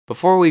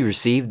Before we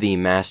received the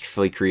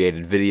masterfully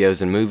created videos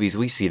and movies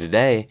we see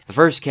today, the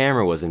first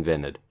camera was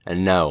invented.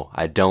 And no,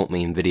 I don't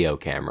mean video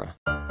camera.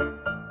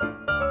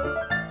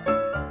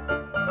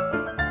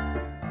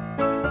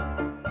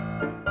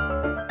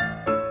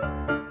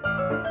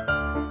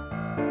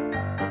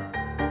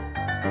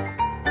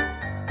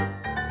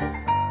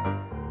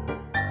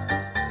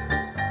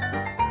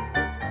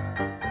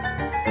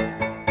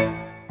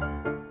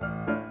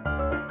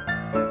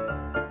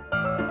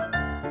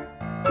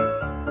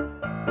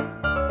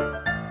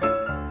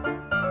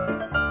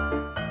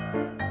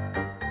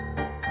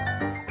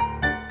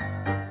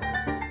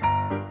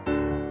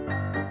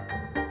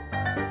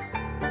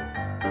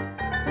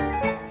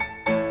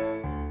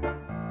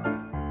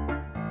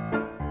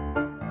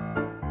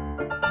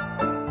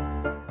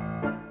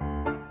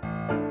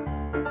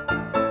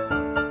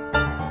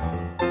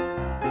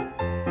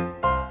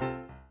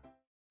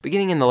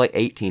 Beginning in the late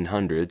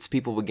 1800s,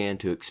 people began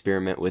to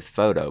experiment with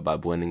photo by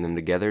blending them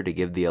together to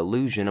give the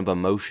illusion of a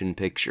motion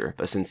picture.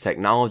 But since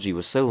technology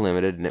was so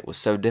limited and it was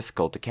so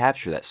difficult to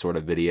capture that sort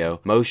of video,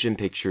 motion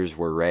pictures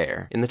were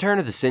rare. In the turn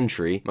of the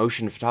century,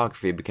 motion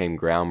photography became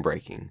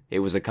groundbreaking. It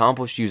was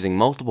accomplished using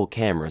multiple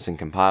cameras and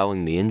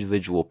compiling the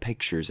individual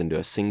pictures into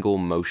a single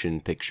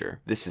motion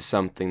picture. This is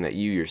something that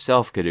you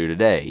yourself could do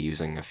today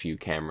using a few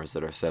cameras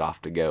that are set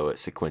off to go at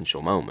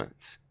sequential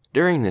moments.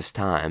 During this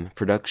time,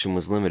 production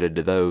was limited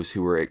to those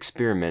who were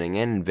experimenting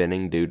and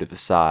inventing due to the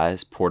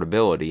size,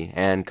 portability,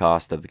 and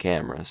cost of the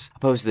cameras,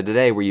 opposed to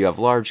today where you have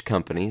large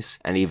companies,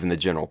 and even the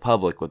general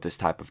public with this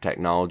type of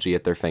technology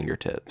at their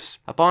fingertips.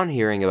 Upon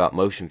hearing about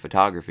motion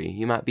photography,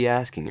 you might be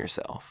asking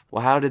yourself,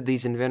 well, how did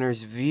these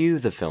inventors view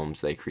the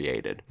films they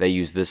created? They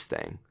used this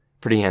thing.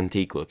 Pretty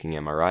antique looking,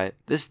 am I right?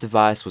 This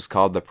device was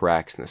called the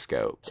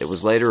paraxinoscope. It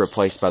was later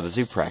replaced by the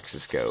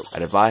zoopraxiscope, a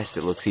device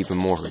that looks even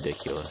more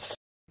ridiculous.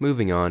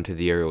 Moving on to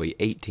the early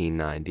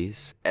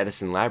 1890s,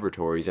 Edison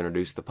Laboratories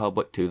introduced the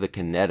public to the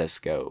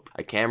kinetoscope,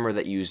 a camera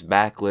that used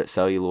backlit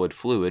celluloid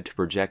fluid to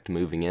project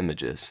moving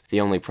images. The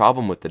only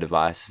problem with the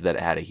device is that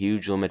it had a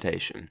huge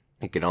limitation.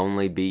 It could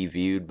only be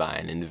viewed by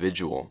an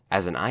individual,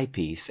 as an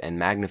eyepiece and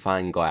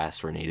magnifying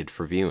glass were needed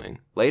for viewing.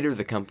 Later,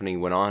 the company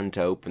went on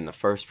to open the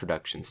first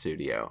production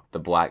studio, the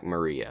Black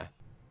Maria.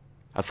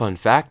 A fun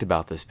fact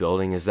about this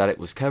building is that it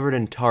was covered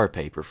in tar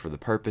paper for the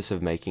purpose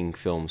of making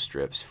film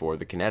strips for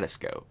the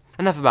kinetoscope.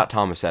 Enough about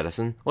Thomas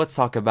Edison, let's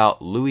talk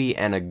about Louis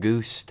and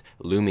Auguste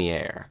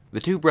Lumiere. The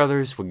two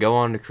brothers would go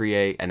on to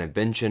create an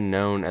invention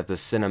known as the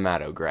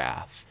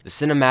cinematograph. The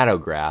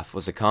cinematograph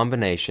was a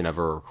combination of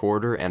a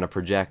recorder and a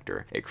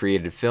projector. It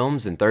created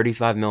films in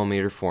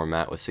 35mm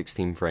format with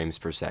 16 frames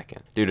per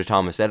second. Due to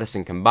Thomas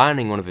Edison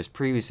combining one of his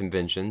previous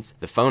inventions,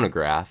 the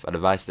phonograph, a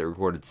device that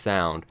recorded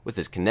sound, with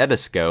his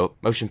kinetoscope,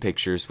 motion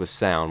pictures with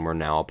sound were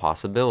now a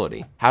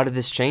possibility. How did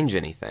this change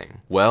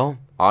anything? Well,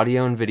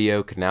 audio and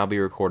video could now be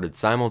recorded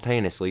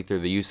simultaneously through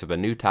the use of a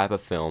new type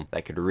of film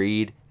that could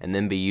read and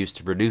then be used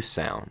to produce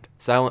sound.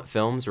 Silent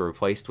films were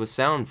replaced with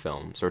sound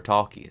films, or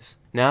talkies.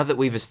 Now that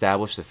we've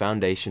established the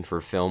foundation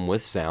for film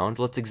with sound,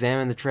 let's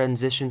examine the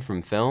transition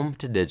from film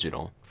to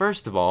digital.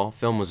 First of all,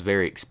 film was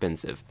very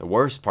expensive. The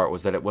worst part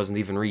was that it wasn't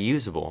even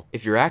reusable.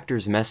 If your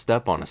actors messed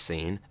up on a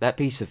scene, that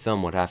piece of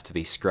film would have to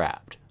be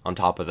scrapped. On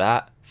top of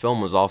that,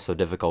 film was also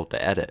difficult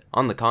to edit.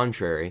 On the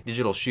contrary,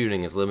 digital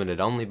shooting is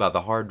limited only by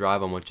the hard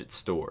drive on which it's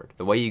stored.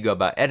 The way you go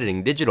about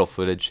editing digital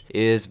footage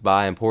is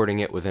by importing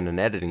it within an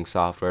editing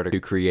software to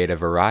create a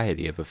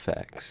variety of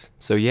effects.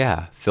 So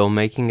yeah,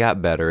 filmmaking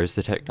got better as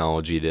the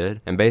technology did,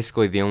 and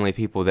basically the only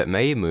people that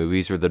made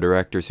movies were the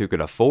directors who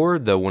could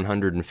afford the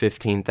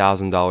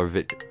 $115,000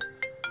 video.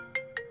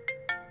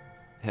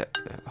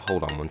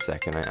 Hold on one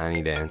second, I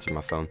need to answer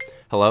my phone.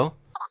 Hello?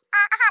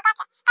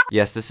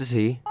 Yes, this is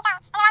he.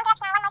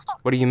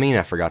 What do you mean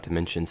I forgot to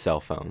mention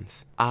cell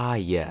phones? Ah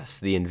yes,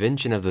 the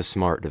invention of the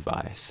smart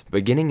device.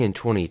 Beginning in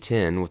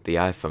 2010 with the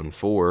iPhone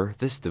 4,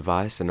 this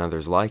device and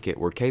others like it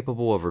were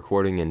capable of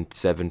recording in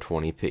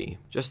 720p.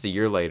 Just a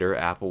year later,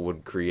 Apple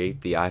would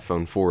create the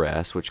iPhone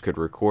 4S, which could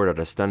record at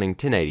a stunning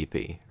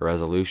 1080p, a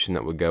resolution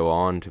that would go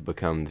on to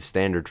become the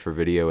standard for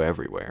video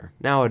everywhere.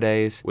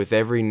 Nowadays, with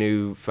every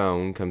new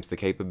phone comes the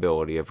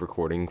capability of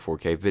recording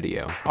 4K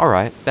video.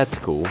 Alright, that's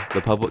cool,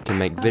 the public can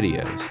make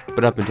videos,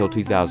 but up until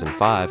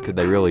 2005, could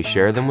they really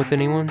share them with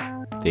anyone?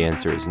 The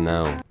answer is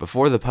no.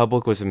 Before the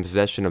public was in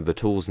possession of the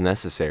tools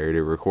necessary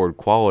to record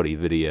quality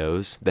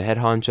videos, the head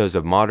honchos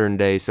of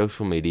modern-day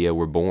social media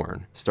were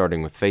born,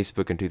 starting with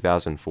Facebook in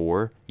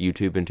 2004,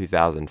 YouTube in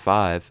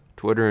 2005,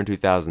 Twitter in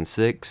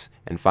 2006,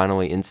 and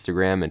finally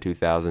Instagram in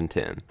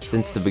 2010.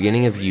 Since the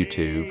beginning of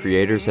YouTube,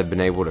 creators have been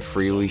able to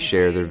freely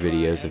share their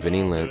videos of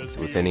any length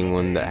with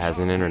anyone that has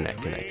an internet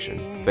connection.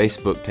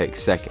 Facebook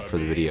takes second for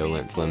the video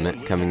length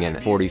limit, coming in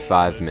at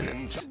 45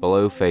 minutes.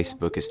 Below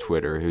Facebook is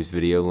Twitter, whose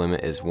video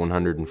limit is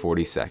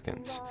 140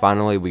 seconds.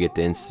 Finally, we get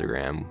to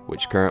Instagram,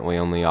 which currently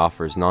only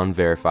offers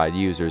non-verified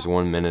users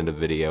 1 minute of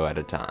video at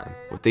a time.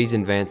 With these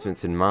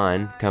advancements in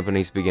mind,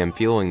 companies began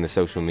fueling the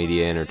social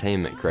media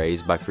entertainment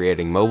craze by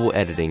creating mobile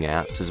digital editing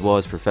apps, as well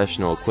as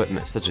professional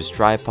equipment such as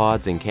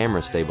tripods and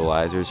camera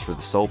stabilizers for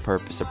the sole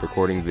purpose of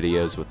recording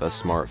videos with a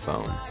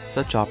smartphone.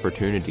 Such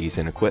opportunities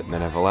and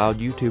equipment have allowed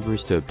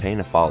YouTubers to obtain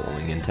a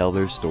following and tell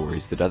their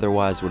stories that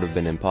otherwise would have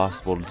been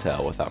impossible to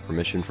tell without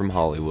permission from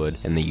Hollywood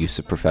and the use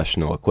of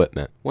professional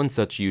equipment. One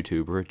such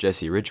YouTuber,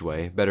 Jesse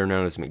Ridgway, better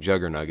known as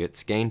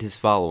McJuggernuggets, gained his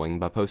following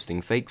by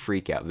posting fake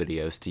freakout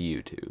videos to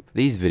YouTube.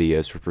 These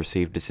videos were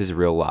perceived as his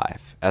real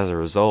life. As a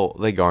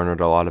result, they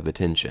garnered a lot of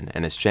attention,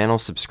 and his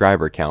channel's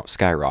subscriber count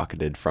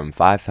skyrocketed from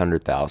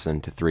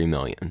 500,000 to 3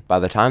 million. By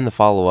the time the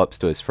follow-ups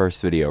to his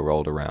first video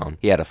rolled around,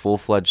 he had a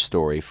full-fledged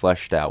story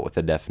fleshed out with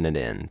a definite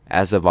end.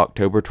 As of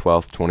October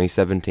 12,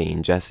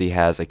 2017, Jesse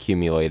has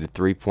accumulated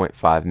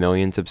 3.5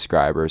 million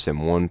subscribers and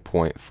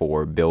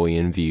 1.4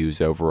 billion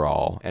views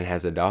overall, and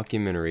has a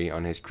documentary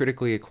on his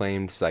critically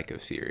acclaimed Psycho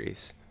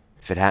series.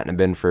 If it hadn't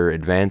been for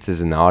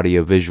advances in the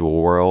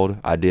audio-visual world,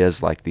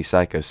 ideas like the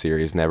Psycho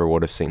series never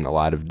would have seen the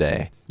light of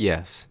day.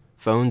 Yes,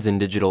 phones and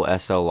digital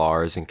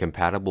SLRs and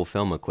compatible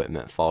film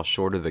equipment fall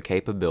short of the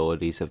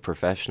capabilities of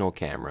professional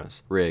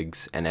cameras,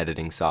 rigs, and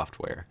editing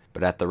software.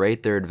 But at the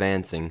rate they're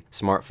advancing,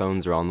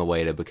 smartphones are on the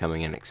way to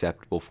becoming an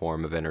acceptable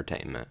form of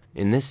entertainment.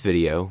 In this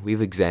video,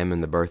 we've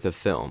examined the birth of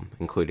film,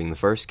 including the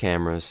first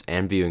cameras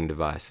and viewing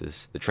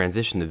devices, the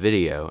transition to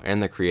video,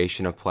 and the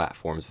creation of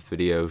platforms with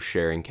video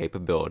sharing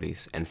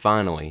capabilities, and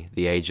finally,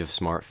 the age of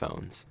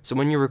smartphones. So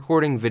when you're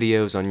recording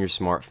videos on your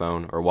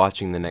smartphone or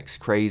watching the next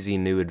crazy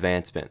new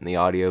advancement in the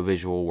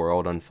audio-visual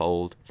world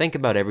unfold, think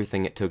about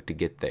everything it took to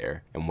get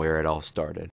there and where it all started.